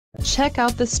Check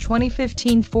out this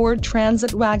 2015 Ford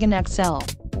Transit Wagon XL.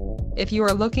 If you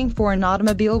are looking for an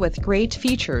automobile with great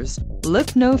features,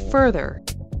 look no further.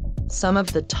 Some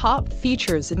of the top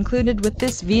features included with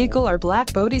this vehicle are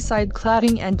black body side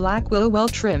cladding and black willow well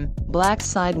trim, black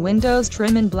side windows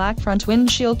trim and black front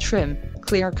windshield trim,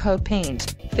 clear coat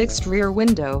paint, fixed rear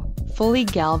window, fully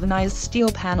galvanized steel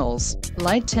panels,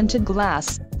 light tinted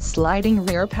glass, sliding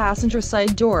rear passenger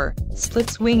side door, split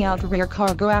swing out rear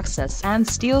cargo access and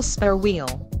steel spare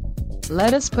wheel.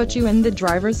 Let us put you in the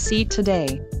driver's seat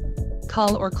today.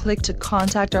 Call or click to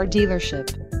contact our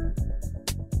dealership.